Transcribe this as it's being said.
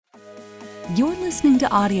You're listening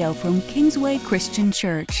to audio from Kingsway Christian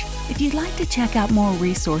Church. If you'd like to check out more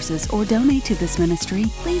resources or donate to this ministry,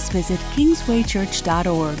 please visit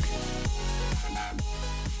kingswaychurch.org.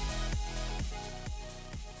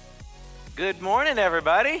 Good morning,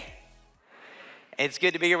 everybody. It's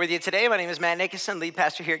good to be here with you today. My name is Matt Nickerson, lead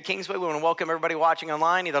pastor here at Kingsway. We want to welcome everybody watching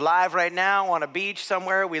online, either live right now, on a beach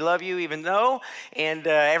somewhere. We love you even though. And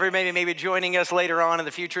everybody may be joining us later on in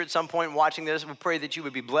the future at some point watching this. We pray that you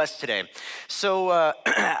would be blessed today. So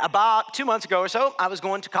about 2 months ago or so, I was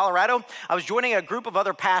going to Colorado. I was joining a group of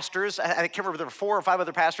other pastors. I can't remember, there were 4 or 5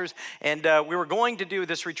 other pastors. And we were going to do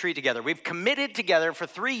this retreat together. We've committed together for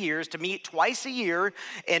 3 years to meet twice a year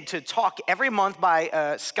and to talk every month by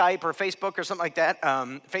Skype or Facebook or something like that.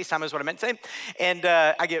 FaceTime is what I meant to say. And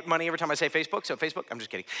I get money every time I say Facebook, so Facebook, I'm just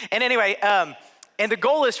kidding. And anyway, and the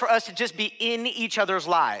goal is for us to just be in each other's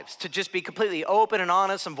lives, to just be completely open and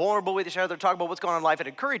honest and vulnerable with each other, talk about what's going on in life and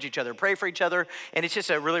encourage each other, pray for each other, and it's just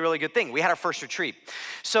a really, really good thing. We had our first retreat.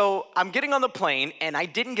 So I'm getting on the plane, and I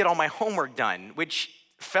didn't get all my homework done, which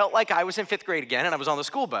felt like I was in 5th grade again, and I was on the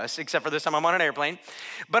school bus, except for this time I'm on an airplane.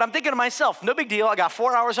 But I'm thinking to myself, no big deal. I got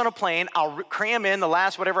 4 hours on a plane. I'll cram in the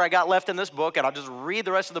last whatever I got left in this book, and I'll just read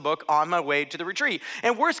the rest of the book on my way to the retreat.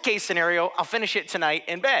 And worst case scenario, I'll finish it tonight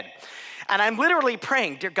in bed. And I'm literally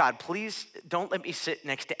praying, dear God, please don't let me sit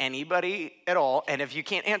next to anybody at all. And if you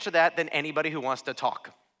can't answer that, then anybody who wants to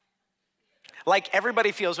talk. Like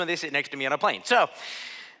everybody feels when they sit next to me on a plane. So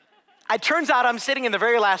it turns out I'm sitting in the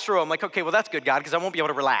very last row. I'm like, okay, well, that's good, God, because I won't be able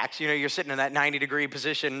to relax. You know, you're sitting in that 90-degree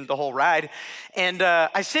position the whole ride. And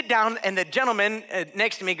I sit down, and the gentleman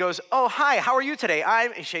next to me goes, oh, hi, how are you today?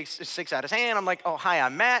 He sticks out his hand. I'm like, oh, hi,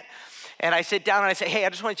 I'm Matt. And I sit down, and I say, hey, I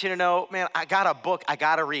just want you to know, man, I got a book I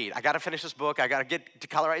got to read. I got to finish this book. I got to get to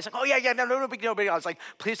Colorado. He's like, oh, yeah, no big deal. I was like,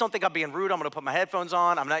 please don't think I'm being rude. I'm going to put my headphones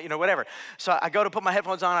on. I'm not, whatever. So I go to put my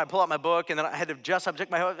headphones on. I pull out my book, and then I had to adjust. I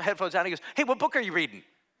took my headphones down. He goes, hey, what book are you reading?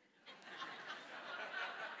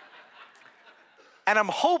 And I'm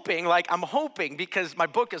hoping because my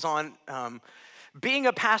book is on being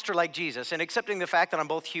a pastor like Jesus and accepting the fact that I'm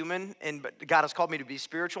both human and God has called me to be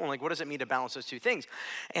spiritual. And like, what does it mean to balance those two things?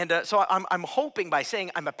 And so I'm hoping by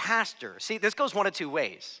saying I'm a pastor. See, this goes one of 2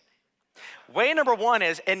 ways. Way number 1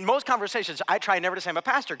 is, in most conversations, I try never to say I'm a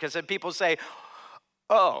pastor because then people say,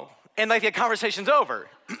 oh, and like the conversation's over.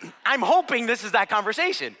 I'm hoping this is that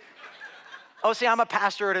conversation. Oh, see, I'm a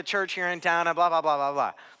pastor at a church here in town and blah, blah, blah, blah,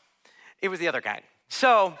 blah. It was the other kind.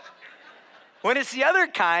 So when it's the other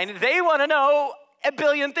kind, they want to know a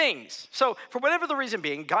billion things. So for whatever the reason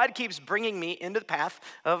being, God keeps bringing me into the path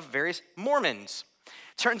of various Mormons.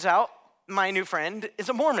 Turns out my new friend is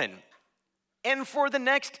a Mormon. And for the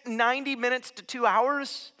next 90 minutes to 2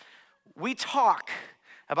 hours, we talk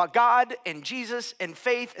about God and Jesus and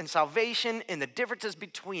faith and salvation and the differences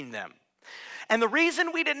between them. And the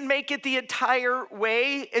reason we didn't make it the entire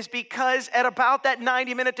way is because at about that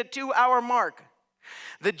 90-minute to 2-hour mark,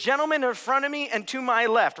 the gentleman in front of me and to my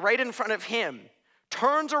left, right in front of him,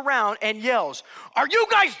 turns around and yells, are you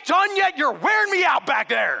guys done yet? You're wearing me out back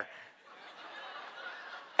there.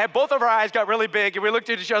 And both of our eyes got really big and we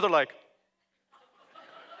looked at each other like,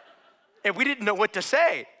 and we didn't know what to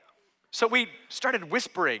say. So we started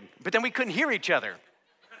whispering, but then we couldn't hear each other.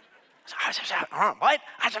 What?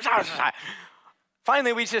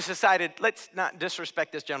 Finally, we just decided, let's not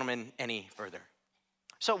disrespect this gentleman any further.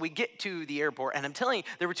 So we get to the airport, and I'm telling you,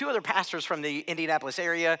 there were 2 other pastors from the Indianapolis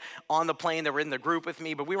area on the plane that were in the group with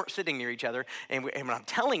me, but we weren't sitting near each other, and I'm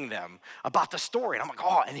telling them about the story, and I'm like,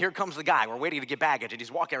 oh, and here comes the guy. We're waiting to get baggage, and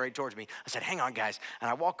he's walking right towards me. I said, hang on, guys,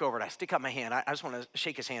 and I walk over, and I stick out my hand. I just want to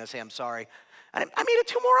shake his hand and say, I'm sorry. And I made it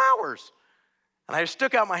 2 more hours. And I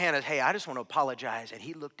stuck out my hand and said, hey, I just want to apologize. And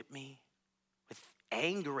he looked at me with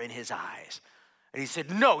anger in his eyes. And he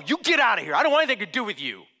said, no, you get out of here. I don't want anything to do with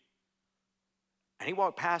you. And he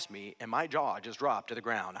walked past me, and my jaw just dropped to the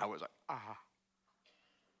ground. I was like, ah.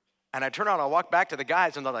 And I turned around, I walked back to the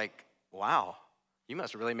guys, and they're like, wow, you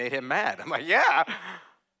must have really made him mad. I'm like, yeah.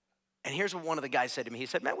 And here's what one of the guys said to me. He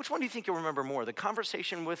said, Matt, which one do you think you'll remember more, the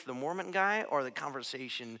conversation with the Mormon guy or the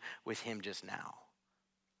conversation with him just now?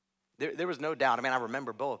 There was no doubt. I mean, I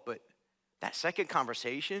remember both, but that second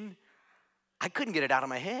conversation, I couldn't get it out of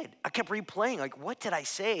my head. I kept replaying, like, what did I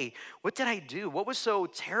say? What did I do? What was so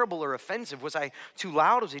terrible or offensive? Was I too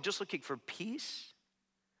loud? Was he just looking for peace?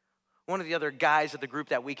 One of the other guys at the group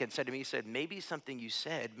that weekend said to me, he said, maybe something you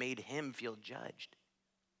said made him feel judged.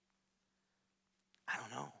 I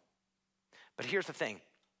don't know. But here's the thing.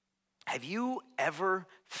 Have you ever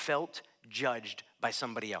felt judged by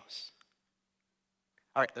somebody else?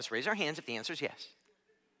 All right, let's raise our hands if the answer is yes.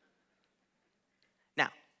 Now,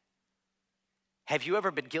 Have you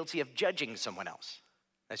ever been guilty of judging someone else?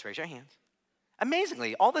 Let's raise your hands.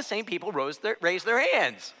 Amazingly, all the same people raised their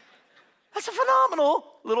hands. That's a phenomenal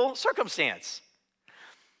little circumstance.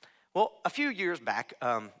 Well, a few years back,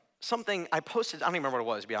 something I posted, I don't even remember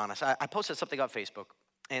what it was, to be honest. I posted something on Facebook,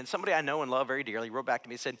 and somebody I know and love very dearly wrote back to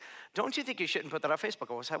me and said, don't you think you shouldn't put that on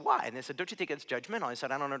Facebook? I said, why? And they said, don't you think it's judgmental? I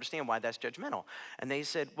said, I don't understand why that's judgmental. And they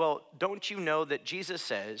said, well, don't you know that Jesus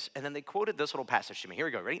says, and then they quoted this little passage to me. Here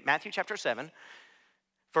we go, ready? Matthew chapter 7,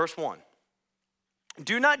 verse 1.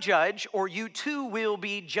 Do not judge, or you too will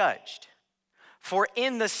be judged. For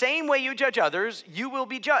in the same way you judge others, you will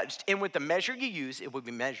be judged. And with the measure you use, it will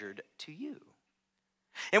be measured to you.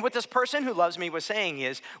 And what this person who loves me was saying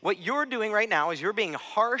is, what you're doing right now is you're being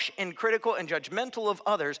harsh and critical and judgmental of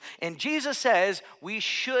others. And Jesus says we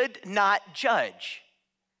should not judge.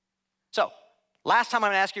 So, last time I'm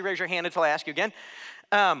going to ask you to raise your hand until I ask you again.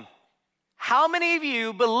 How many of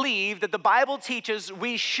you believe that the Bible teaches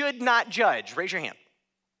we should not judge? Raise your hand.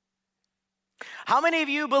 How many of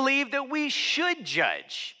you believe that we should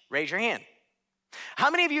judge? Raise your hand.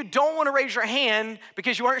 How many of you don't want to raise your hand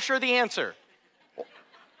because you aren't sure the answer?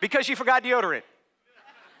 Because you forgot deodorant?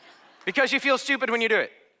 Because you feel stupid when you do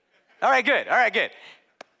it? All right, good.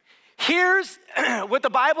 Here's what the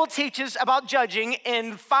Bible teaches about judging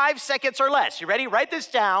in 5 seconds or less. You ready? Write this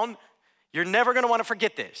down. You're never going to want to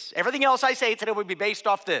forget this. Everything else I say today will be based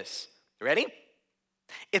off this. You ready?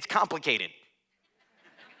 It's complicated.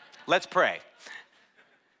 Let's pray.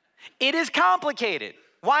 It is complicated.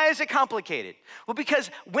 Why is it complicated? Well,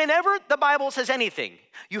 because whenever the Bible says anything,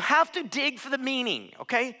 you have to dig for the meaning,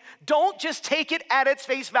 okay? Don't just take it at its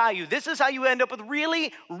face value. This is how you end up with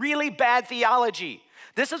really, really bad theology.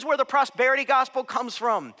 This is where the prosperity gospel comes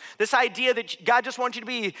from. This idea that God just wants you to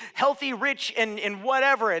be healthy, rich, and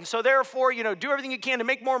whatever. And so therefore, do everything you can to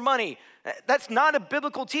make more money. That's not a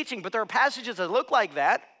biblical teaching, but there are passages that look like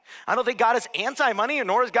that. I don't think God is anti-money,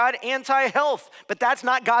 nor is God anti-health, but that's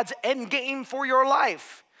not God's end game for your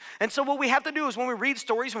life. And so what we have to do is when we read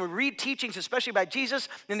stories, when we read teachings, especially by Jesus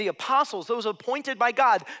and the apostles, those appointed by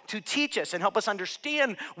God to teach us and help us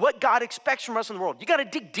understand what God expects from us in the world. You got to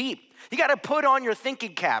dig deep. You got to put on your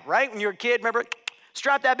thinking cap, right? When you're a kid, remember,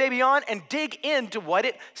 strap that baby on and dig into what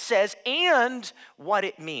it says and what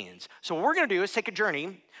it means. So what we're going to do is take a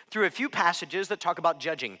journey through a few passages that talk about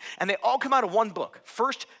judging. And they all come out of one book,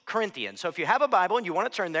 1 Corinthians. So if you have a Bible and you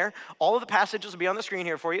want to turn there, all of the passages will be on the screen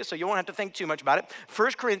here for you, so you won't have to think too much about it.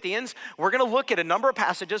 1 Corinthians, we're going to look at a number of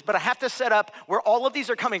passages, but I have to set up where all of these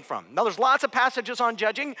are coming from. Now, there's lots of passages on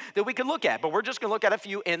judging that we could look at, but we're just going to look at a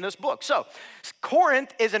few in this book. So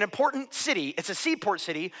Corinth is an important city. It's a seaport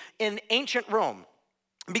city in ancient Rome.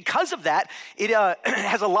 Because of that, it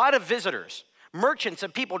has a lot of visitors. Merchants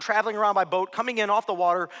and people traveling around by boat, coming in off the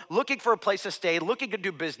water, looking for a place to stay, looking to do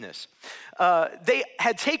business. They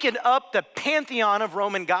had taken up the pantheon of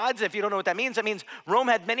Roman gods. If you don't know what that means Rome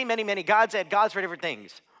had many, many, many gods. They had gods for different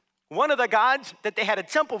things. One of the gods that they had a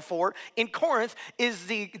temple for in Corinth is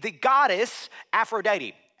the goddess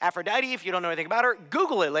Aphrodite. Aphrodite, if you don't know anything about her,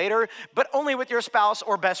 Google it later, but only with your spouse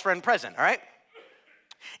or best friend present, all right?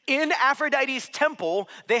 In Aphrodite's temple,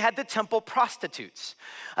 they had the temple prostitutes.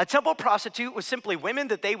 A temple prostitute was simply women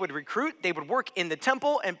that they would recruit. They would work in the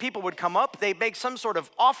temple, and people would come up. They'd make some sort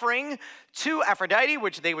of offering to Aphrodite,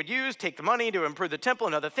 which they would use, take the money to improve the temple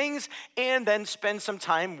and other things, and then spend some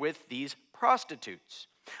time with these prostitutes.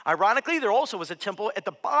 Ironically, there also was a temple at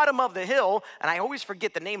the bottom of the hill, and I always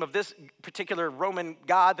forget the name of this particular Roman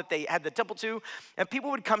god that they had the temple to, and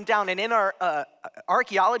people would come down, and in our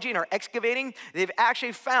archaeology and our excavating, they've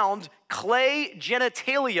actually found clay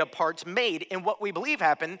genitalia parts made, and what we believe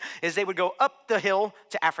happened is they would go up the hill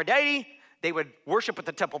to Aphrodite, they would worship with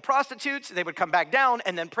the temple prostitutes, they would come back down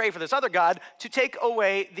and then pray for this other god to take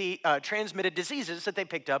away the transmitted diseases that they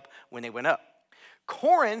picked up when they went up.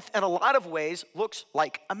 Corinth, in a lot of ways, looks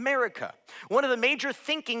like America. One of the major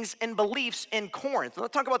thinkings and beliefs in Corinth,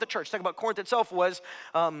 let's talk about the church, talk about Corinth itself, was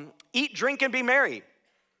eat, drink, and be merry.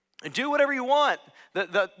 Do whatever you want.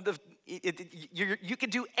 You can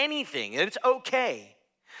do anything, and it's okay.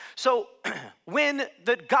 So when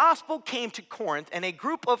the gospel came to Corinth and a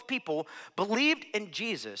group of people believed in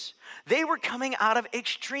Jesus, they were coming out of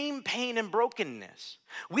extreme pain and brokenness.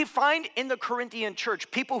 We find in the Corinthian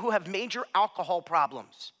church people who have major alcohol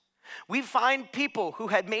problems. We find people who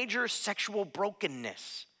had major sexual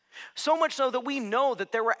brokenness. So much so that we know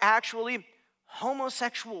that there were actually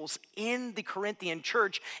homosexuals in the Corinthian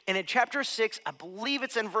church. And in chapter 6, I believe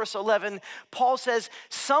it's in verse 11, Paul says,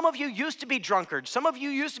 some of you used to be drunkards. Some of you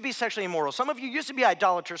used to be sexually immoral. Some of you used to be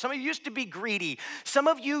idolaters. Some of you used to be greedy. Some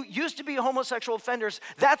of you used to be homosexual offenders.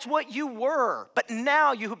 That's what you were. But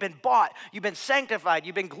now you have been bought. You've been sanctified.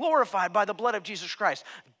 You've been glorified by the blood of Jesus Christ.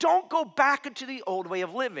 Don't go back into the old way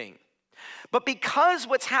of living. But because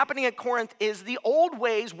what's happening at Corinth is the old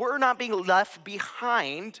ways were not being left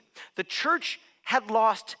behind, the church had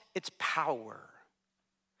lost its power.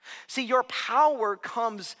 See, your power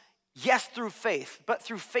comes, yes, through faith, but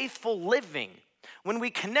through faithful living. When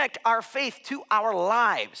we connect our faith to our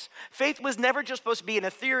lives. Faith was never just supposed to be an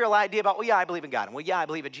ethereal idea about, well, yeah, I believe in God, and well, yeah, I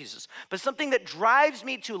believe in Jesus, but something that drives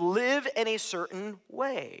me to live in a certain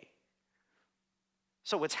way.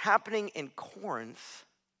 So what's happening in Corinth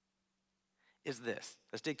is this.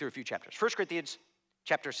 Let's dig through a few chapters. 1 Corinthians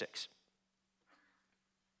chapter 6.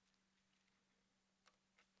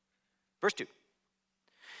 Verse 2.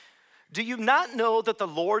 Do you not know that the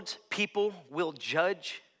Lord's people will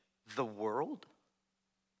judge the world?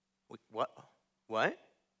 What?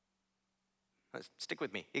 Stick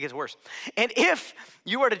with me. It gets worse. And if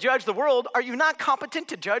you are to judge the world, are you not competent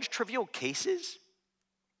to judge trivial cases?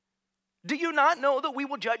 Do you not know that we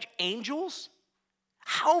will judge angels?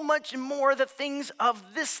 How much more the things of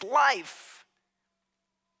this life?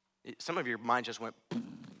 Some of your mind just went,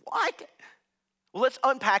 what? Well, let's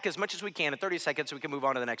unpack as much as we can in 30 seconds so we can move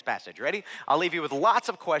on to the next passage. Ready? I'll leave you with lots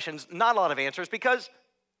of questions, not a lot of answers because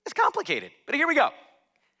it's complicated. But here we go.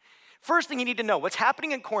 First thing you need to know, what's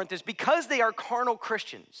happening in Corinth is because they are carnal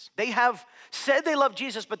Christians, they have said they love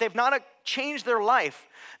Jesus, but they've not changed their life.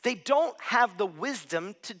 They don't have the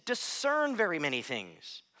wisdom to discern very many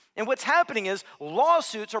things. And what's happening is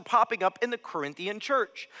lawsuits are popping up in the Corinthian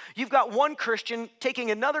church. You've got one Christian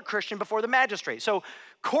taking another Christian before the magistrate. So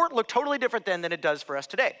court looked totally different then than it does for us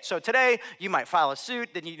today. So today, you might file a suit,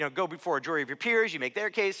 then you go before a jury of your peers, you make their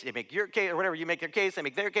case, they make your case, or whatever, you make their case, they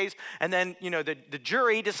make their case, and then the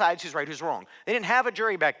jury decides who's right, who's wrong. They didn't have a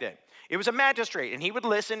jury back then. It was a magistrate, and he would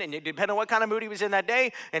listen, and it depended on what kind of mood he was in that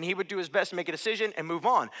day, and he would do his best to make a decision and move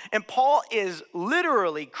on. And Paul is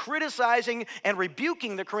literally criticizing and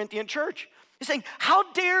rebuking the Corinthian church. He's saying,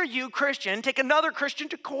 how dare you, Christian, take another Christian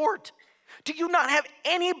to court? Do you not have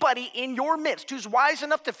anybody in your midst who's wise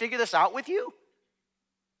enough to figure this out with you?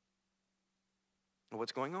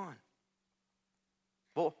 What's going on?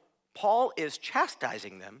 Well, Paul is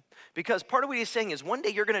chastising them because part of what he's saying is one day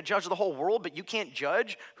you're going to judge the whole world, but you can't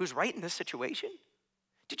judge who's right in this situation.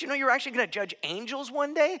 Did you know you're actually going to judge angels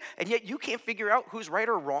one day, and yet you can't figure out who's right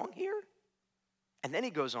or wrong here? And then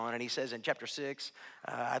he goes on and he says in chapter 6,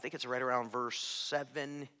 I think it's right around verse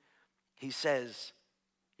 7, he says,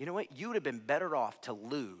 you know what? You would have been better off to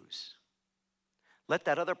lose. Let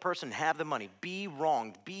that other person have the money, be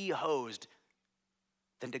wronged, be hosed,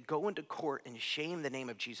 than to go into court and shame the name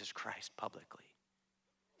of Jesus Christ publicly.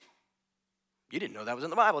 You didn't know that was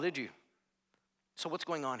in the Bible, did you? So what's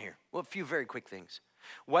going on here? Well, a few very quick things.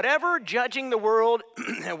 Whatever judging the world,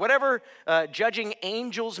 whatever judging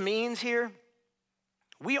angels means here,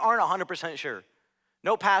 we aren't 100% sure.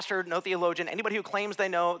 No pastor, no theologian, anybody who claims they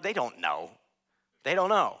know, they don't know. They don't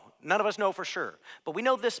know. None of us know for sure. But we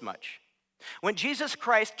know this much. When Jesus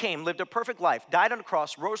Christ came, lived a perfect life, died on the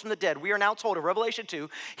cross, rose from the dead, we are now told in Revelation 2,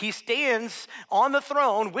 he stands on the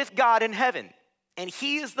throne with God in heaven, and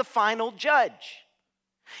he is the final judge.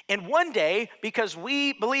 And one day, because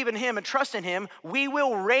we believe in him and trust in him, we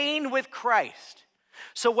will reign with Christ.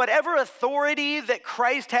 So whatever authority that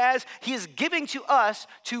Christ has, he is giving to us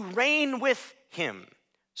to reign with him.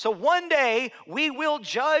 So one day, we will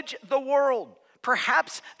judge the world.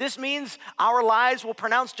 Perhaps this means our lives will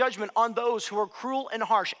pronounce judgment on those who are cruel and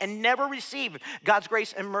harsh and never receive God's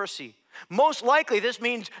grace and mercy. Most likely, this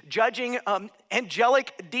means judging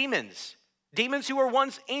angelic demons. Demons who were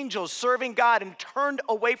once angels serving God and turned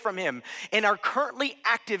away from him and are currently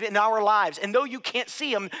active in our lives. And though you can't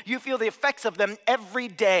see them, you feel the effects of them every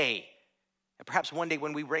day. And perhaps one day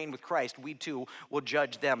when we reign with Christ, we too will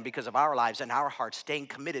judge them because of our lives and our hearts staying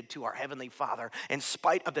committed to our Heavenly Father in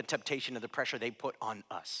spite of the temptation and the pressure they put on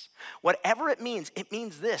us. Whatever it means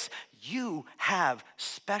this: you have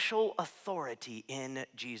special authority in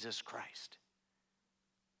Jesus Christ.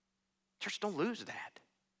 Church, don't lose that.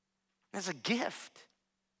 It's a gift.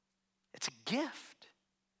 It's a gift.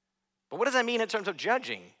 But what does that mean in terms of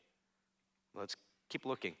judging? Let's keep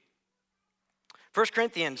looking. 1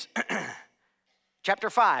 Corinthians chapter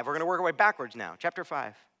 5, we're going to work our way backwards now. Chapter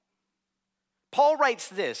 5. Paul writes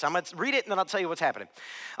this. I'm going to read it and then I'll tell you what's happening.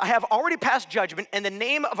 I have already passed judgment in the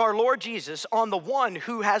name of our Lord Jesus on the one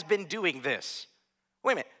who has been doing this.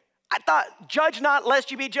 Wait a minute. I thought, judge not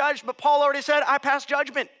lest you be judged, but Paul already said, I pass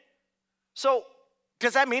judgment. So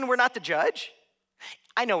does that mean we're not to judge?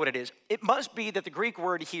 I know what it is. It must be that the Greek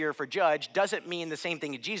word here for judge doesn't mean the same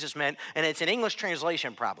thing that Jesus meant, and it's an English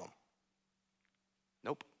translation problem.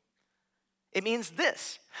 Nope. It means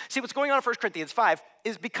this. See, what's going on in 1 Corinthians 5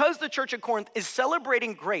 is because the church at Corinth is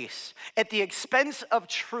celebrating grace at the expense of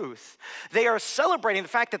truth, they are celebrating the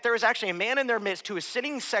fact that there is actually a man in their midst who is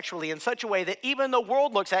sinning sexually in such a way that even the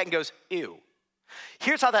world looks at it and goes, ew.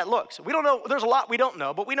 Here's how that looks. We don't know, there's a lot we don't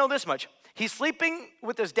know, but we know this much. He's sleeping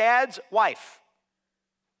with his dad's wife.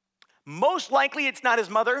 Most likely it's not his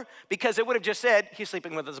mother because it would have just said he's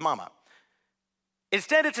sleeping with his mama.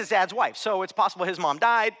 Instead, it's his dad's wife. So it's possible his mom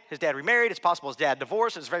died, his dad remarried. It's possible his dad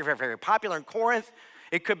divorced. It's very, very, very popular in Corinth.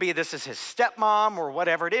 It could be this is his stepmom or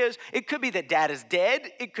whatever it is. It could be that dad is dead.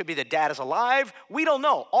 It could be that dad is alive. We don't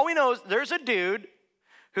know. All we know is there's a dude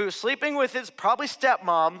who's sleeping with his probably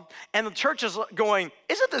stepmom, and the church is going,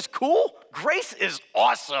 isn't this cool? Grace is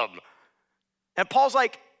awesome. And Paul's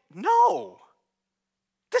like, no,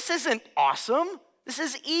 this isn't awesome. This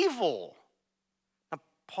is evil. Now,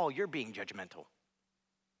 Paul, you're being judgmental.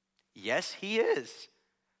 Yes, he is.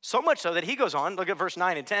 So much so that he goes on, look at verse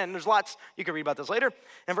 9 and 10. There's lots, you can read about this later.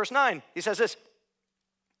 In verse 9, he says this,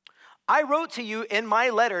 I wrote to you in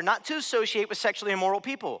my letter not to associate with sexually immoral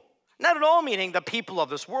people. Not at all meaning the people of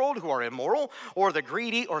this world who are immoral, or the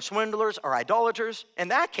greedy, or swindlers, or idolaters. In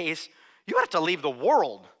that case, you have to leave the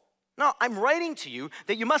world. No, I'm writing to you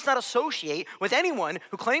that you must not associate with anyone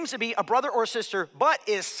who claims to be a brother or sister, but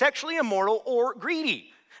is sexually immoral or greedy.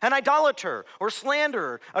 An idolater, or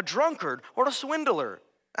slanderer, a drunkard, or a swindler.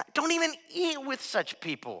 Don't even eat with such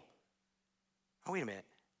people. Oh, wait a minute.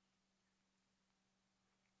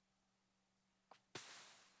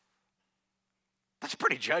 That's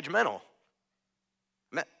pretty judgmental.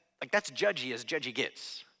 Like, that's judgy as judgy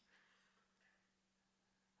gets.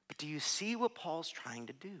 But do you see what Paul's trying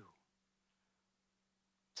to do?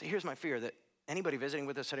 So here's my fear, that anybody visiting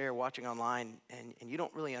with us today or watching online and you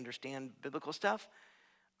don't really understand biblical stuff,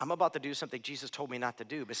 I'm about to do something Jesus told me not to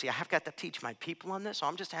do. But see, I have got to teach my people on this, so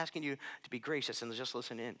I'm just asking you to be gracious and just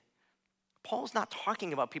listen in. Paul's not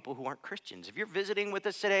talking about people who aren't Christians. If you're visiting with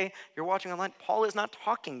us today, you're watching online, Paul is not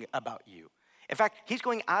talking about you. In fact, he's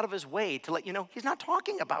going out of his way to let you know he's not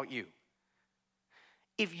talking about you.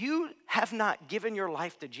 If you have not given your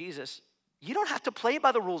life to Jesus, you don't have to play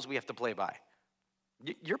by the rules we have to play by.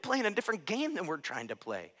 You're playing a different game than we're trying to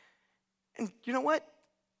play. And you know what?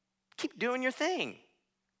 Keep doing your thing.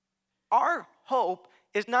 Our hope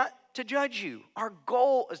is not to judge you. Our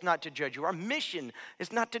goal is not to judge you. Our mission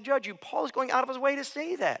is not to judge you. Paul is going out of his way to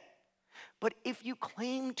say that. But if you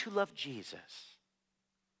claim to love Jesus,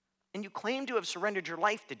 and you claim to have surrendered your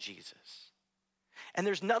life to Jesus, and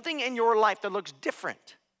there's nothing in your life that looks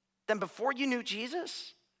different than before you knew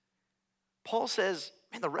Jesus, Paul says,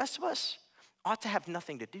 man, the rest of us ought to have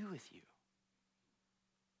nothing to do with you.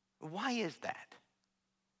 Why is that?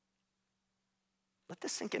 Let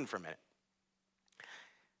this sink in for a minute.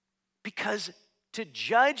 Because to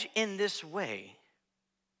judge in this way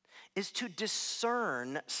is to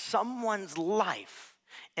discern someone's life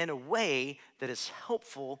in a way that is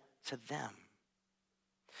helpful to them.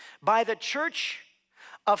 By the church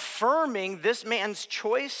affirming this man's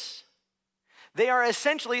choice, they are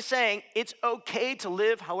essentially saying it's okay to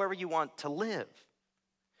live however you want to live.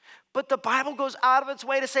 But the Bible goes out of its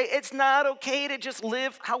way to say it's not okay to just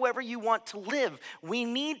live however you want to live. We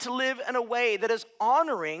need to live in a way that is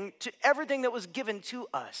honoring to everything that was given to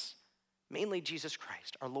us, mainly Jesus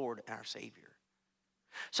Christ, our Lord and our Savior.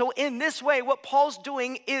 So in this way, what Paul's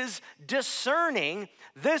doing is discerning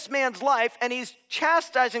this man's life, and he's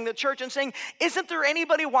chastising the church and saying, isn't there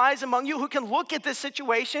anybody wise among you who can look at this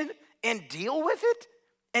situation and deal with it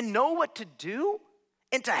and know what to do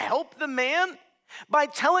and to help the man? By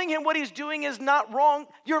telling him what he's doing is not wrong,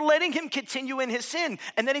 you're letting him continue in his sin.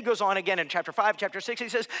 And then he goes on again in chapter 5, chapter 6, he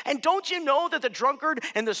says, and don't you know that the drunkard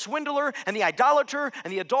and the swindler and the idolater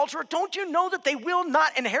and the adulterer, don't you know that they will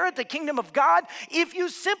not inherit the kingdom of God? If you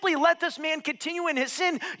simply let this man continue in his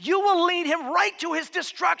sin, you will lead him right to his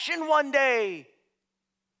destruction one day.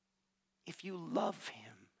 If you love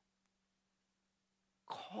him,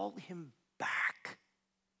 call him back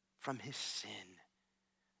from his sin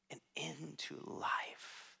and into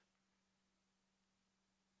life.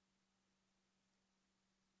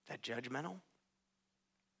 Is that judgmental?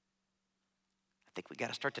 I think we got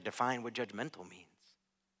to start to define what judgmental means.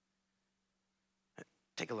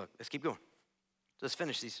 Take a look. Let's keep going. Let's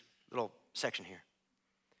finish this little section here.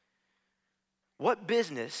 What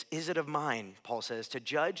business is it of mine, Paul says, to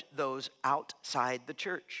judge those outside the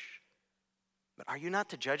church? But are you not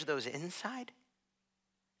to judge those inside?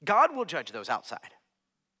 God will judge those outside.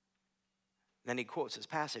 Then he quotes this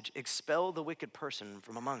passage, expel the wicked person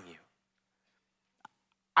from among you.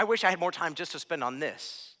 I wish I had more time just to spend on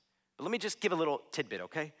this, but let me just give a little tidbit,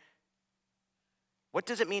 okay? What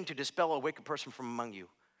does it mean to dispel a wicked person from among you?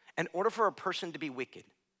 In order for a person to be wicked,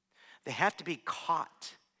 they have to be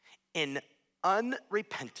caught in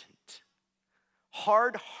unrepentant,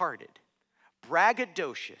 hard-hearted,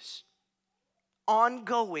 braggadocious,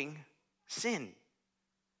 ongoing sin.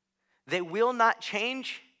 They will not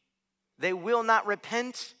change. They will not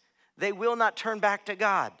repent. They will not turn back to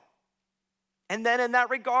God. And then in that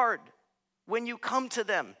regard, when you come to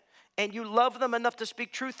them and you love them enough to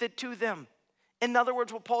speak truth to them, in other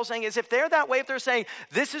words, what Paul's saying is if they're that way, if they're saying,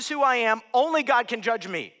 this is who I am, only God can judge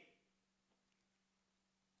me,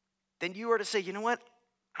 then you are to say, you know what?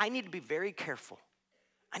 I need to be very careful.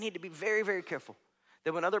 I need to be very, very careful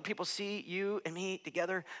that when other people see you and me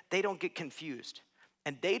together, they don't get confused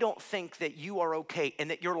and they don't think that you are okay and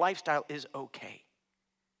that your lifestyle is okay.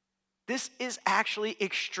 This is actually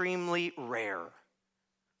extremely rare.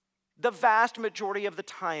 The vast majority of the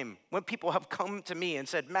time when people have come to me and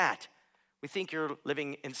said, Matt, we think you're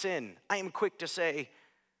living in sin, I am quick to say,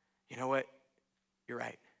 you know what? You're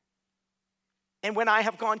right. And when I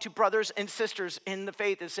have gone to brothers and sisters in the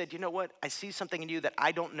faith and said, you know what? I see something in you that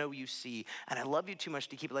I don't know you see, and I love you too much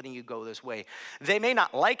to keep letting you go this way. They may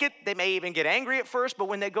not like it. They may even get angry at first, but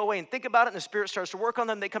when they go away and think about it and the Spirit starts to work on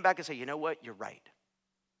them, they come back and say, you know what? You're right.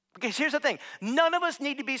 Okay, so here's the thing. None of us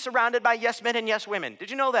need to be surrounded by yes men and yes women. Did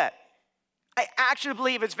you know that? I actually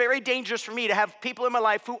believe it's very dangerous for me to have people in my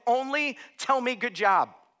life who only tell me good job.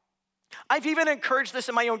 I've even encouraged this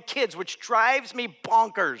in my own kids, which drives me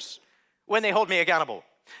bonkers when they hold me accountable.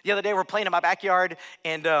 The other day, we're playing in my backyard,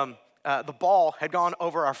 and the ball had gone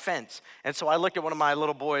over our fence. And so I looked at one of my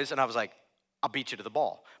little boys, and I was like, I'll beat you to the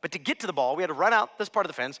ball. But to get to the ball, we had to run out this part of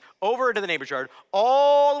the fence, over into the neighbor's yard,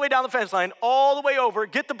 all the way down the fence line, all the way over,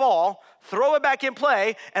 get the ball, throw it back in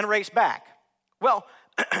play, and race back. Well,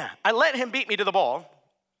 I let him beat me to the ball.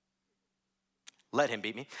 Let him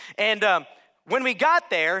beat me. And when we got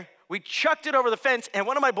there, we chucked it over the fence, and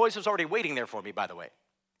one of my boys was already waiting there for me, by the way.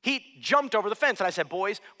 He jumped over the fence, and I said,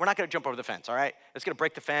 boys, we're not going to jump over the fence, all right? It's going to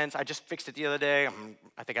break the fence. I just fixed it the other day.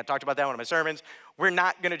 I think I talked about that in one of my sermons. We're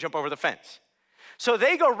not going to jump over the fence. So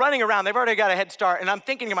they go running around. They've already got a head start, and I'm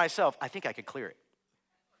thinking to myself, I think I could clear it.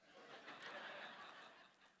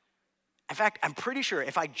 In fact, I'm pretty sure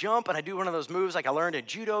if I jump and I do one of those moves like I learned in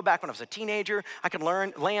judo back when I was a teenager, I can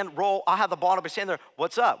learn, land, roll. I'll have the ball, I'll be standing there.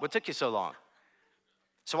 What's up? What took you so long?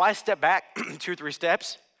 So I step back 2 or 3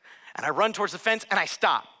 steps, and I run towards the fence, and I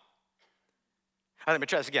stop. Let me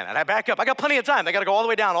try this again. And I back up. I got plenty of time. I got to go all the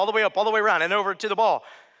way down, all the way up, all the way around, and over to the ball.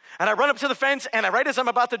 And I run up to the fence, and right as I'm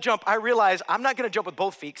about to jump, I realize I'm not going to jump with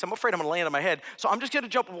both feet because I'm afraid I'm going to land on my head. So I'm just going to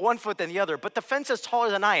jump with one foot then the other. But the fence is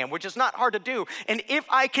taller than I am, which is not hard to do. And if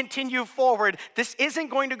I continue forward, this isn't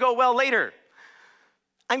going to go well later.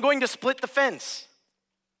 I'm going to split the fence.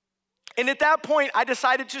 And at that point, I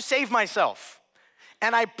decided to save myself.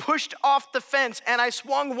 And I pushed off the fence, and I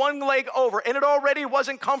swung one leg over, and it already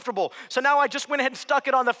wasn't comfortable. So now I just went ahead and stuck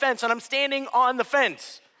it on the fence, and I'm standing on the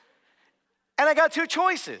fence. And I got 2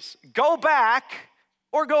 choices, go back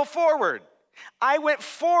or go forward. I went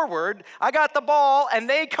forward, I got the ball, and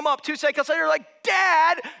they come up 2 seconds later like,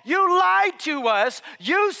 Dad, you lied to us.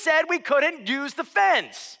 You said we couldn't use the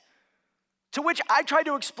fence. To which I tried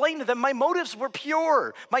to explain to them my motives were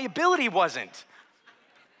pure. My ability wasn't.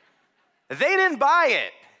 They didn't buy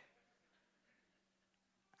it.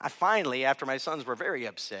 I finally, after my sons were very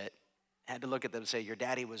upset, had to look at them and say, your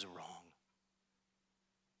daddy was wrong.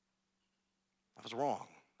 I was wrong.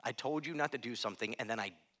 I told you not to do something, and then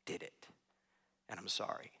I did it. And I'm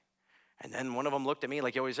sorry. And then one of them looked at me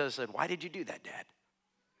like he always does, said, why did you do that, Dad?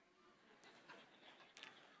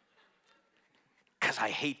 Because I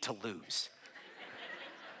hate to lose.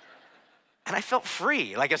 And I felt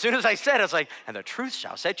free. Like as soon as I said it, I was like, and the truth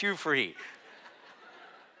shall set you free.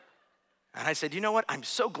 And I said, you know what? I'm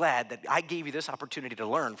so glad that I gave you this opportunity to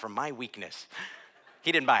learn from my weakness.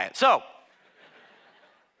 He didn't buy it. So,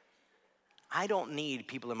 I don't need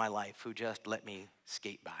people in my life who just let me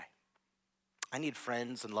skate by. I need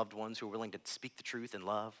friends and loved ones who are willing to speak the truth in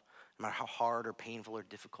love, no matter how hard or painful or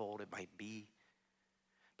difficult it might be.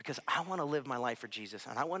 Because I want to live my life for Jesus,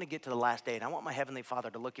 and I want to get to the last day, and I want my Heavenly Father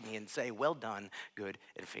to look at me and say, well done, good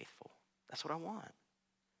and faithful. That's what I want.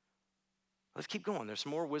 Let's keep going. There's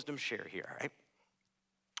some more wisdom share here, all right?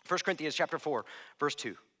 1 Corinthians chapter 4, verse 2.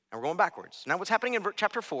 And we're going backwards. Now what's happening in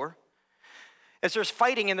chapter 4 is there's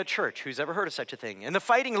fighting in the church. Who's ever heard of such a thing? And the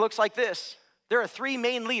fighting looks like this. There are three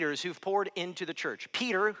main leaders who've poured into the church.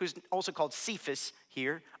 Peter, who's also called Cephas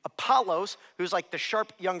here, Apollos, who's like the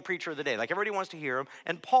sharp young preacher of the day, like everybody wants to hear him,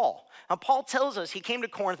 and Paul. Now, Paul tells us he came to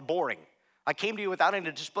Corinth boring. I came to you without any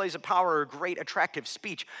displays of power or great attractive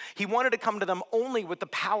speech. He wanted to come to them only with the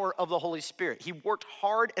power of the Holy Spirit. He worked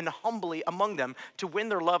hard and humbly among them to win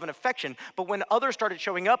their love and affection. But when others started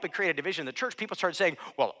showing up, it created division in the church. People started saying,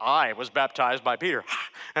 well, I was baptized by Peter,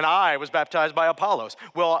 and I was baptized by Apollos.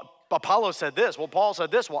 Well, Apollos said this. Well, Paul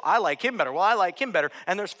said this. Well, I like him better. Well, I like him better.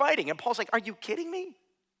 And there's fighting. And Paul's like, are you kidding me?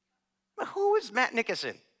 Who is Matt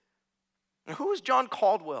Nickerson? Who is John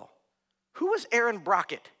Caldwell? Who is Aaron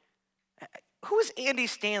Brockett? Who is Andy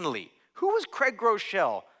Stanley? Who is Craig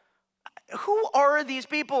Groeschel? Who are these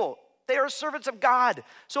people? They are servants of God.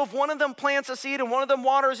 So if one of them plants a seed and one of them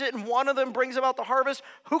waters it and one of them brings about the harvest,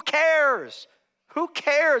 who cares? Who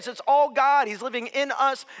cares? It's all God. He's living in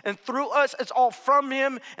us and through us. It's all from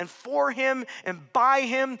him and for him and by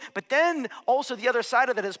him. But then also the other side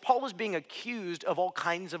of that is Paul is being accused of all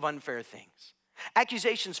kinds of unfair things.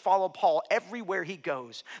 Accusations follow Paul everywhere he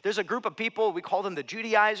goes. There's a group of people, we call them the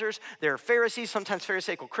Judaizers. They're Pharisees, sometimes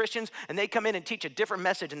Pharisaical Christians, and they come in and teach a different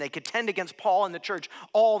message, and they contend against Paul and the church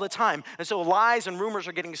all the time. And so lies and rumors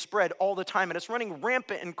are getting spread all the time, and it's running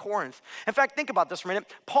rampant in Corinth. In fact, think about this for a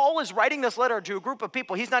minute. Paul is writing this letter to a group of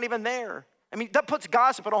people. He's not even there. I mean, that puts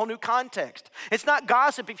gossip in a whole new context. It's not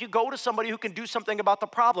gossip if you go to somebody who can do something about the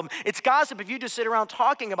problem. It's gossip if you just sit around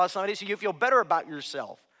talking about somebody so you feel better about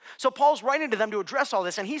yourself. So Paul's writing to them to address all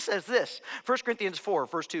this, and he says this, 1 Corinthians 4,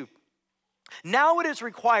 verse 2. Now it is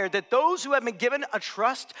required that those who have been given a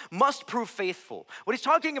trust must prove faithful. What he's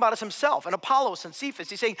talking about is himself and Apollos and Cephas.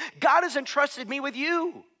 He's saying, God has entrusted me with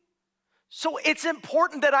you. So it's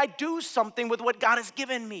important that I do something with what God has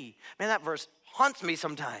given me. Man, that verse haunts me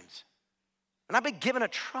sometimes. And I've been given a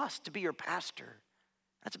trust to be your pastor.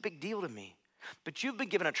 That's a big deal to me. But you've been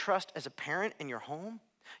given a trust as a parent in your home.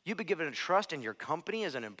 You've been given a trust in your company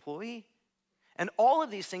as an employee. And all of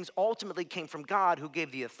these things ultimately came from God, who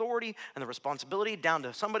gave the authority and the responsibility down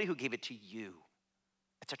to somebody who gave it to you.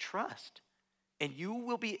 It's a trust. And you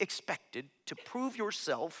will be expected to prove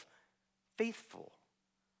yourself faithful.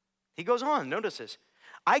 He goes on, notice this.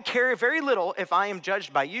 I care very little if I am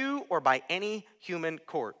judged by you or by any human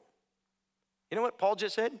court. You know what Paul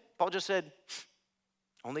just said? Paul just said,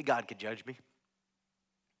 only God could judge me.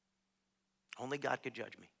 Only God could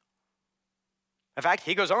judge me. In fact,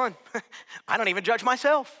 he goes on, I don't even judge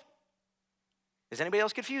myself. Is anybody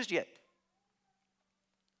else confused yet?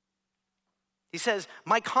 He says,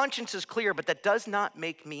 my conscience is clear, but that does not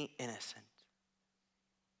make me innocent.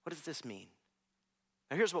 What does this mean?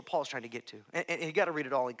 Now here's what Paul's trying to get to. And you got to read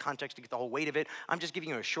it all in context to get the whole weight of it. I'm just giving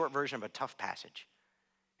you a short version of a tough passage.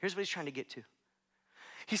 Here's what he's trying to get to.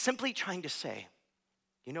 He's simply trying to say,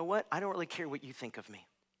 you know what? I don't really care what you think of me,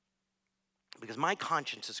 because my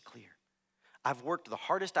conscience is clear. I've worked the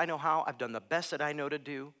hardest I know how. I've done the best that I know to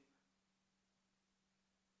do.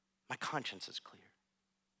 My conscience is clear.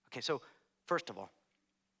 Okay, so first of all,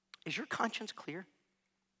 is your conscience clear?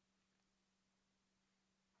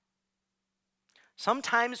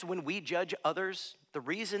 Sometimes when we judge others, the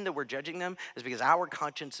reason that we're judging them is because our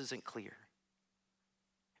conscience isn't clear.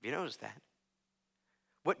 Have you noticed that?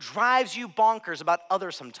 What drives you bonkers about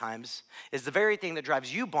others sometimes is the very thing that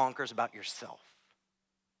drives you bonkers about yourself.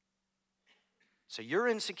 So your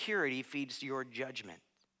insecurity feeds your judgment.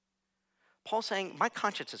 Paul's saying, my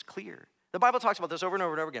conscience is clear. The Bible talks about this over and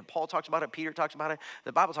over and over again. Paul talks about it, Peter talks about it,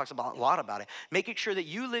 the Bible talks about a lot about it. Making sure that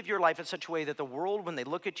you live your life in such a way that the world, when they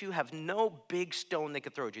look at you, have no big stone they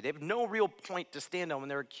could throw at you. They have no real point to stand on when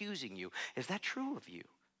they're accusing you. Is that true of you?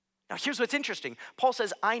 Now, here's what's interesting. Paul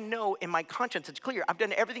says, I know in my conscience it's clear. I've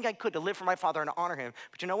done everything I could to live for my Father and to honor him.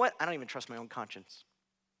 But you know what? I don't even trust my own conscience.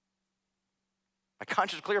 My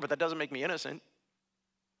conscience is clear, but that doesn't make me innocent.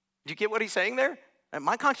 Do you get what he's saying there?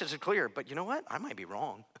 My conscience is clear, but you know what? I might be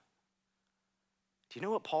wrong. Do you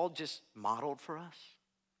know what Paul just modeled for us?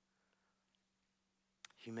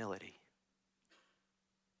 Humility.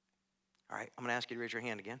 All right, I'm going to ask you to raise your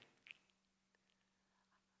hand again.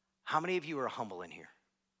 How many of you are humble in here?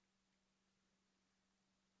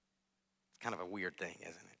 Kind of a weird thing,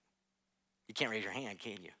 isn't it? You can't raise your hand,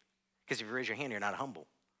 can you? Because if you raise your hand, you're not humble.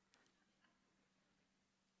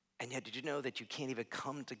 And yet, did you know that you can't even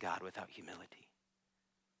come to God without humility?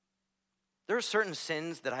 There are certain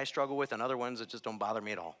sins that I struggle with and other ones that just don't bother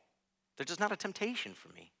me at all. They're just not a temptation for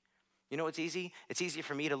me. You know what's easy? It's easy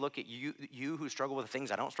for me to look at you who struggle with things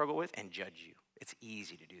I don't struggle with and judge you. It's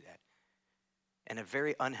easy to do that in a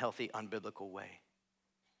very unhealthy, unbiblical way.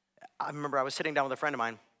 I remember I was sitting down with a friend of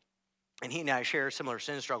mine, And he and I share similar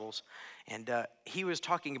sin struggles. And he was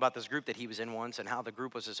talking about this group that he was in once and how the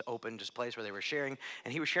group was this open just place where they were sharing.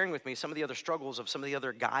 And he was sharing with me some of the other struggles of some of the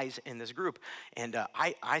other guys in this group. And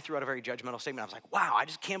I threw out a very judgmental statement. I was like, wow, I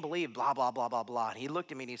just can't believe blah, blah, blah, blah, blah. And he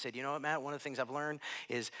looked at me and he said, you know what, Matt, one of the things I've learned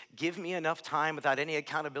is give me enough time without any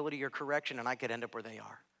accountability or correction and I could end up where they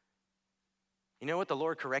are. You know what? The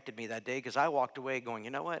Lord corrected me that day because I walked away going,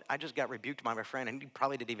 you know what? I just got rebuked by my friend and he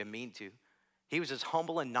probably didn't even mean to. He was as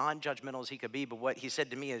humble and non-judgmental as he could be, but what he said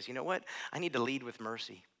to me is, you know what? I need to lead with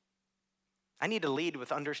mercy. I need to lead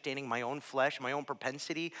with understanding my own flesh, my own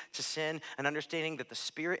propensity to sin, and understanding that the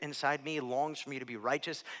Spirit inside me longs for me to be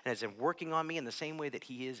righteous and is working on me in the same way that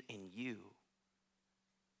he is in you.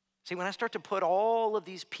 See, when I start to put all of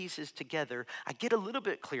these pieces together, I get a little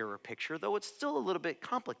bit clearer picture, though it's still a little bit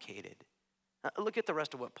complicated. Look at the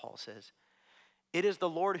rest of what Paul says. It is the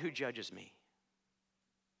Lord who judges me.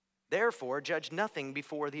 Therefore, judge nothing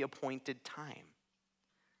before the appointed time.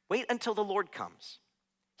 Wait until the Lord comes.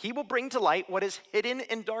 He will bring to light what is hidden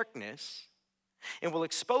in darkness and will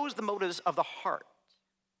expose the motives of the heart.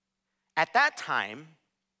 At that time,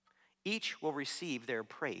 each will receive their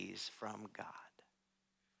praise from God.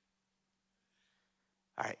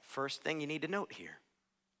 All right, first thing you need to note here,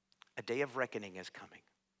 a day of reckoning is coming.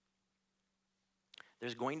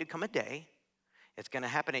 There's going to come a day, it's going to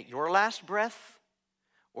happen at your last breath,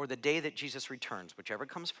 or the day that Jesus returns, whichever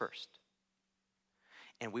comes first.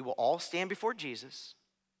 And we will all stand before Jesus,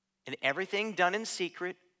 and everything done in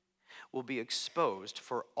secret will be exposed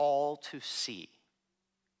for all to see.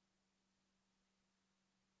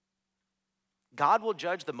 God will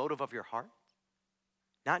judge the motive of your heart,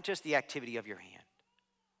 not just the activity of your hand.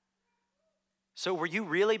 So were you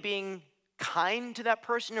really being kind to that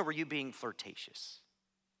person, or were you being flirtatious?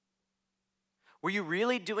 Were you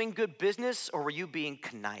really doing good business, or were you being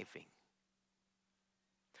conniving?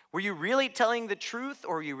 Were you really telling the truth,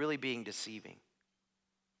 or were you really being deceiving?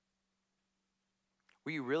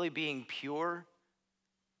 Were you really being pure,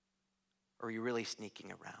 or were you really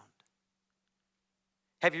sneaking around?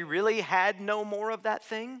 Have you really had no more of that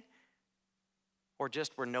thing, or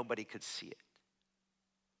just where nobody could see it?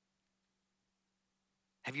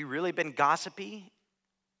 Have you really been gossipy?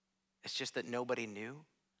 It's just that nobody knew?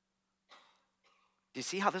 Do you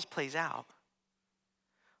see how this plays out?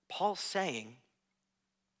 Paul's saying,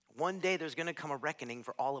 one day there's going to come a reckoning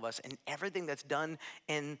for all of us, and everything that's done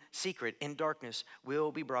in secret, in darkness,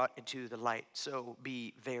 will be brought into the light. So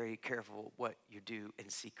be very careful what you do in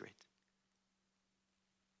secret.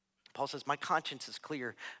 Paul says, my conscience is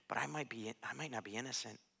clear, but I might not be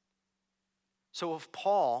innocent. So if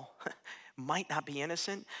Paul might not be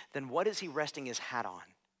innocent, then what is he resting his hat on?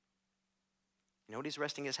 You know what he's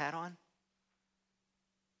resting his hat on?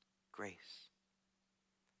 Grace.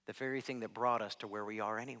 The very thing that brought us to where we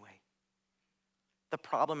are anyway. The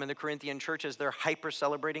problem in the Corinthian church is they're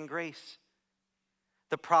hyper-celebrating grace.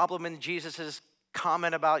 The problem in Jesus'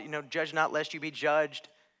 comment about, judge not lest you be judged,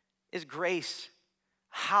 is grace.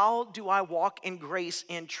 How do I walk in grace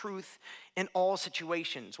and truth in all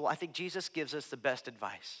situations? Well, I think Jesus gives us the best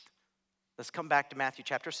advice. Let's come back to Matthew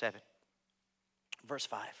chapter 7, verse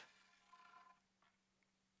 5.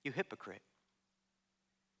 You hypocrite.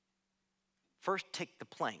 First take the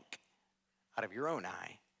plank out of your own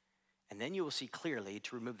eye, and then you will see clearly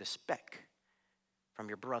to remove the speck from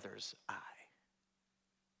your brother's eye.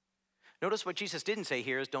 Notice what Jesus didn't say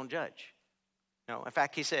here is don't judge. No, in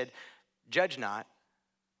fact, he said, judge not,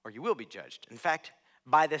 or you will be judged. In fact,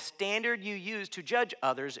 by the standard you use to judge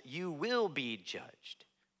others, you will be judged.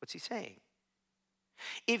 What's he saying?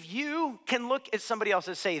 If you can look at somebody else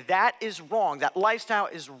and say, that is wrong, that lifestyle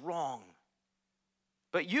is wrong,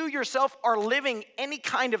 but you yourself are living any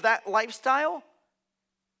kind of that lifestyle,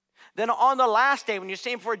 then on the last day when you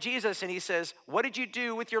stand before Jesus and he says, what did you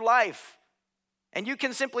do with your life? And you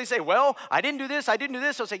can simply say, well, I didn't do this.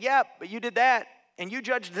 He'll say, yeah, but you did that. And you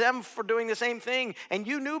judged them for doing the same thing. And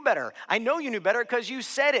you knew better. I know you knew better because you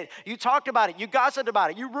said it. You talked about it. You gossiped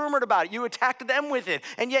about it. You rumored about it. You attacked them with it.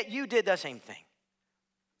 And yet you did the same thing.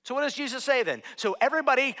 So what does Jesus say then? So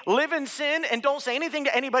everybody live in sin and don't say anything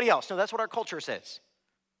to anybody else. No, that's what our culture says.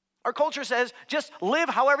 Our culture says, just live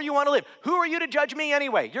however you want to live. Who are you to judge me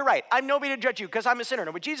anyway? You're right. I'm nobody to judge you because I'm a sinner.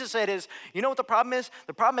 No, what Jesus said is, you know what the problem is?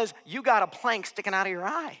 The problem is you got a plank sticking out of your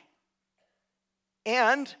eye.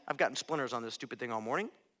 And I've gotten splinters on this stupid thing all morning.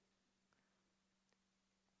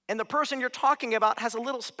 And the person you're talking about has a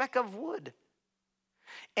little speck of wood.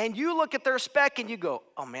 And you look at their speck and you go,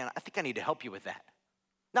 oh man, I think I need to help you with that.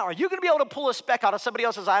 Now, are you going to be able to pull a speck out of somebody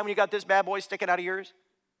else's eye when you got this bad boy sticking out of yours?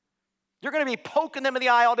 You're going to be poking them in the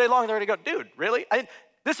eye all day long. They're going to go, dude, really?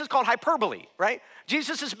 This is called hyperbole, right?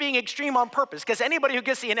 Jesus is being extreme on purpose because anybody who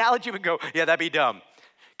gets the analogy would go, yeah, that'd be dumb.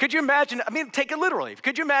 Could you imagine, take it literally.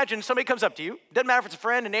 Could you imagine somebody comes up to you, doesn't matter if it's a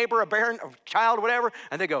friend, a neighbor, a parent, a child, whatever,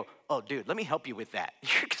 and they go, oh, dude, let me help you with that.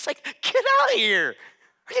 You're just like, get out of here.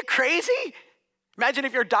 Are you crazy? Imagine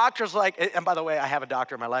if your doctor's like, and by the way, I have a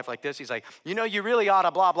doctor in my life like this. He's like, you really ought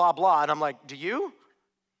to blah, blah, blah. And I'm like, do you?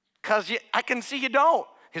 Because I can see you don't.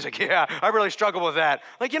 He's like, yeah, I really struggle with that.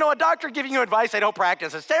 Like, a doctor giving you advice they don't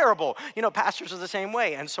practice is terrible. Pastors are the same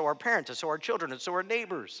way, and so are parents, and so are children, and so are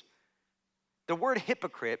neighbors. The word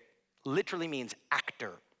hypocrite literally means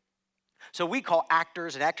actor. So we call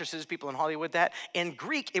actors and actresses, people in Hollywood, that. In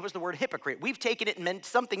Greek, it was the word hypocrite. We've taken it and meant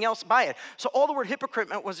something else by it. So all the word hypocrite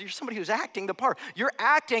meant was you're somebody who's acting the part. You're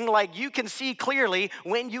acting like you can see clearly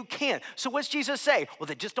when you can't. So what's Jesus say? Well,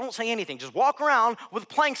 then just don't say anything. Just walk around with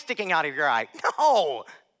planks sticking out of your eye. No.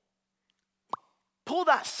 Pull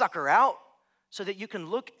that sucker out so that you can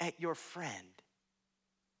look at your friend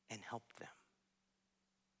and help them.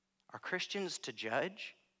 Are Christians to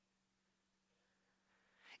judge?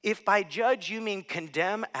 If by judge you mean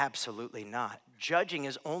condemn, absolutely not. Judging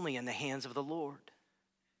is only in the hands of the Lord.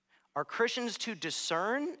 Are Christians to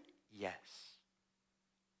discern? Yes.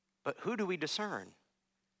 But who do we discern?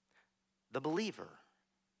 The believer,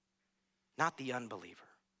 not the unbeliever.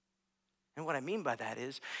 And what I mean by that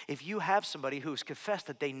is, if you have somebody who's confessed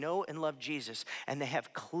that they know and love Jesus and they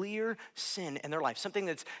have clear sin in their life, something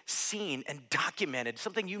that's seen and documented,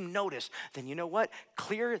 something you notice, then you know what?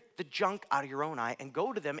 Clear the junk out of your own eye and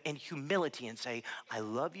go to them in humility and say, I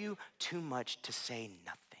love you too much to say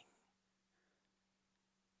nothing.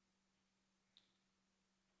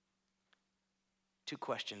 Two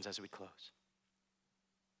questions as we close.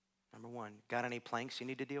 Number one, got any planks you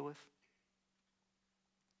need to deal with?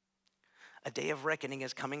 A day of reckoning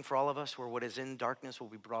is coming for all of us where what is in darkness will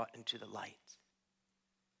be brought into the light.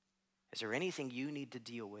 Is there anything you need to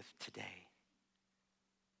deal with today?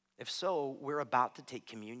 If so, we're about to take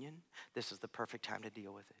communion. This is the perfect time to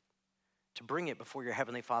deal with it, to bring it before your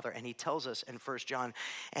Heavenly Father. And he tells us in 1 John,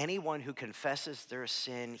 anyone who confesses their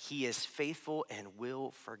sin, he is faithful and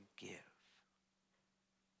will forgive.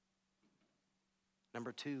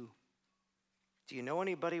 Number two, do you know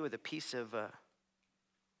anybody with a piece of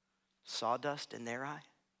sawdust in their eye?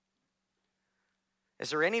 Is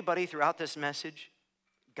there anybody throughout this message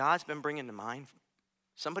God's been bringing to mind?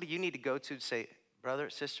 Somebody you need to go to say, brother,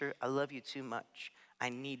 sister, I love you too much. I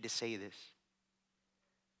need to say this.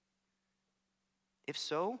 If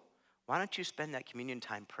so, why don't you spend that communion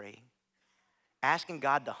time praying, asking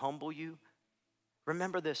God to humble you?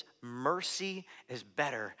 Remember this, mercy is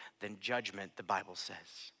better than judgment, the Bible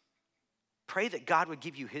says. Pray that God would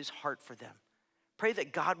give you his heart for them. Pray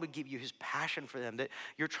that God would give you his passion for them, that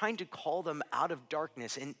you're trying to call them out of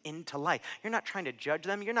darkness and into light. You're not trying to judge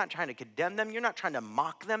them. You're not trying to condemn them. You're not trying to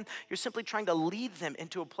mock them. You're simply trying to lead them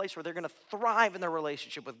into a place where they're going to thrive in their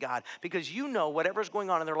relationship with God because you know whatever's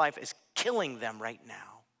going on in their life is killing them right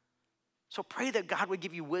now. So pray that God would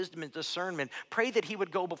give you wisdom and discernment. Pray that he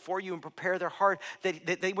would go before you and prepare their heart,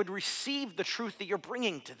 that they would receive the truth that you're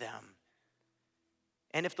bringing to them.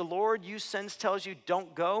 And if the Lord you sense tells you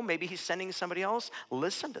don't go, maybe he's sending somebody else,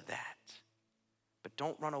 listen to that. But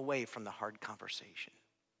don't run away from the hard conversation.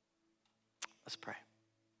 Let's pray.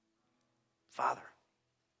 Father,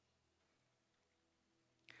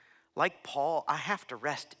 like Paul, I have to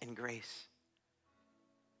rest in grace.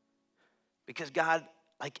 Because God,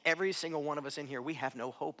 like every single one of us in here, we have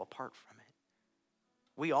no hope apart from it.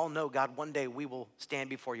 We all know, God, one day we will stand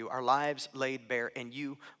before you, our lives laid bare, and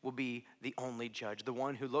you will be the only judge. The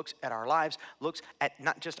one who looks at our lives, looks at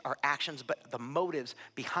not just our actions, but the motives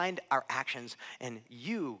behind our actions. And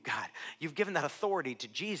you, God, you've given that authority to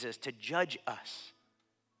Jesus to judge us.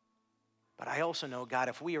 But I also know, God,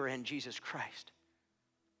 if we are in Jesus Christ,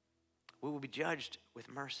 we will be judged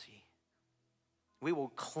with mercy. We will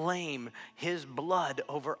claim his blood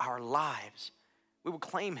over our lives. We will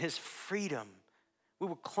claim his freedom. We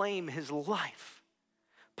will claim his life.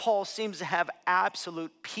 Paul seems to have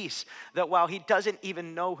absolute peace that while he doesn't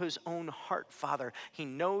even know his own heart, Father, he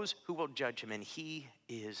knows who will judge him, and he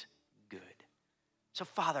is good. So,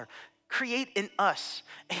 Father, create in us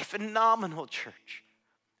a phenomenal church.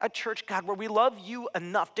 A church, God, where we love you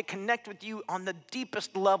enough to connect with you on the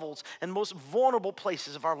deepest levels and most vulnerable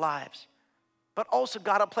places of our lives. But also,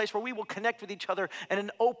 God, a place where we will connect with each other in an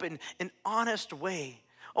open and honest way.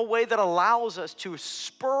 A way that allows us to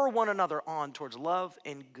spur one another on towards love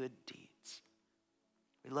and good deeds.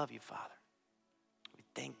 We love you, Father. We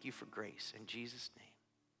thank you for grace. In Jesus' name.